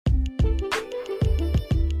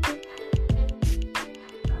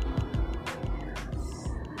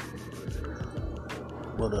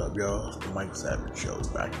What up, y'all? It's the Mike Savage Show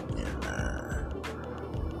back again, man.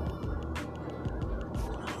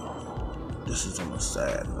 This is on a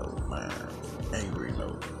sad note, man. Angry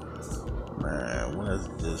note. Man, when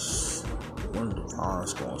is the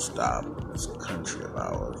violence gonna stop in this country of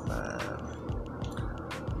ours, man?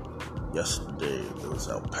 Yesterday, it was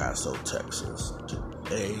El Paso, Texas.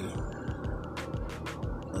 Today,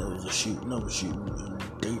 there was another shooting in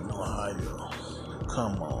Dayton, Ohio.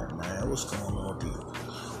 Come on, man. What's going on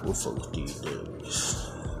with folks these days?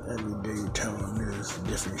 Every day you turn on the news,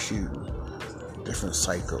 different shooting, different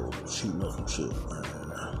psycho shooting up some shit, man.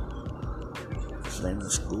 It's in the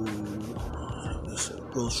school, it's at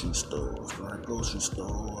grocery stores, man. Grocery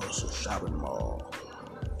stores, a shopping mall.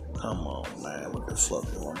 Come on, man. What the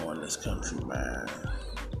fuck going on in this country, man?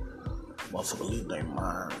 Motherfuckers lose their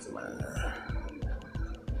minds, man.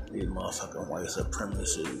 These motherfucking white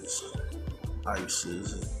supremacists,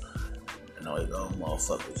 ISIS, and all these other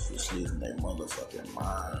motherfuckers just losing their motherfucking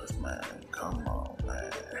minds, man. Come on,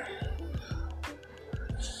 man.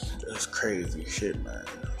 That's crazy shit, man.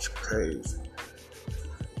 It's crazy.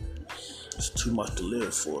 It's too much to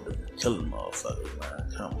live for to be killing motherfuckers,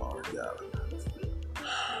 man. Come on, y'all.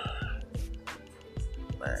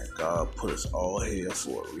 Man, God put us all here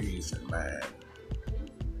for a reason, man.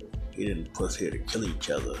 He didn't put us here to kill each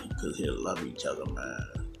other. He put us here to love each other, man.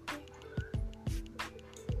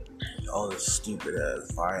 All this stupid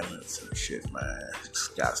ass violence and shit, man. It's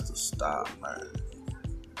got to stop, man.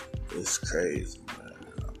 It's crazy, man.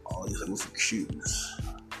 All these horrific shootings.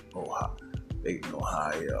 Dayton,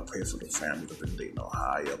 Ohio. Pray for the families up in Dayton,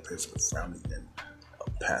 Ohio. Pray for the families in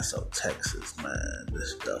El Paso, Texas, man.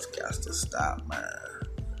 This stuff got to stop, man.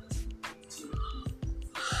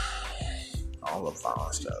 All the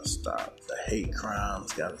violence gotta stop. The hate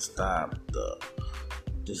crimes gotta stop. The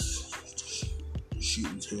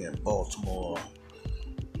shootings here in Baltimore.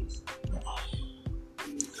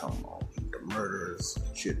 Come on, the murders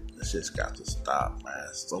and shit. This shit's got to stop,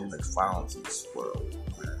 man. So much violence in this world,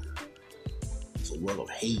 man. It's a world of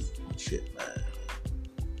hate and shit, man.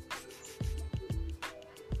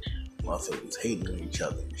 Motherfuckers hating on each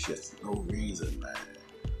other and shit for no reason, man.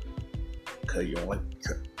 Cause you don't like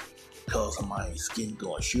cause somebody's skin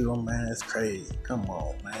going shoot them, man. It's crazy. Come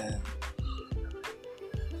on, man.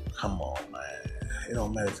 Come on, man. It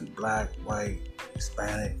don't matter if you're black, white,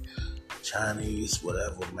 Hispanic, Chinese,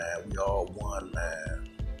 whatever, man. We all one, man.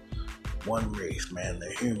 One race, man. The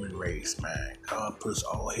human race, man. God put us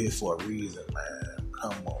all here for a reason, man.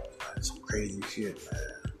 Come on, man. Some crazy shit,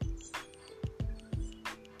 man.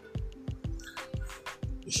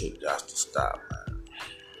 This shit got to stop, man.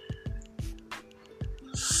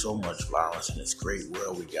 So much violence in this great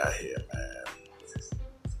world we got here, man.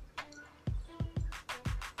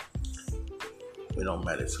 It don't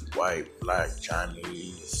matter if you're white, black,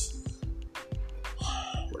 Chinese,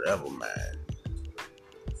 whatever, man.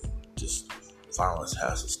 Just violence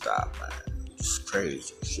has to stop, man. It's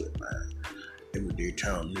crazy shit, man. Every day you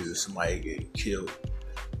turn on the news, somebody getting killed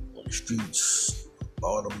on the streets of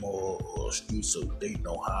Baltimore or the streets of Dayton,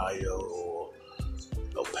 Ohio, or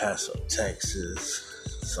El Paso, Texas.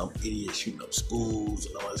 Some idiot shooting up schools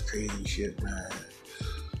and all this crazy shit, man.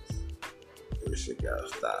 This shit gotta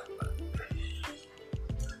stop, man.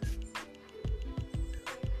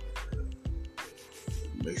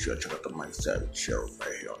 Make sure I check out the Mike Savage Show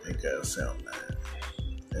right here on NKFM, man.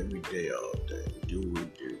 Every day, all day. We do what we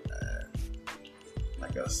do, man.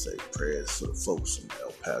 Like I say, prayers for the folks in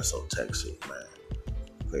El Paso, Texas, man.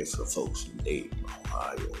 Pray for the folks in Dayton,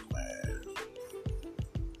 Ohio, man.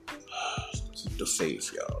 Keep the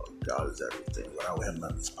faith, y'all. God is everything. Without him,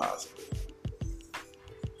 nothing's possible.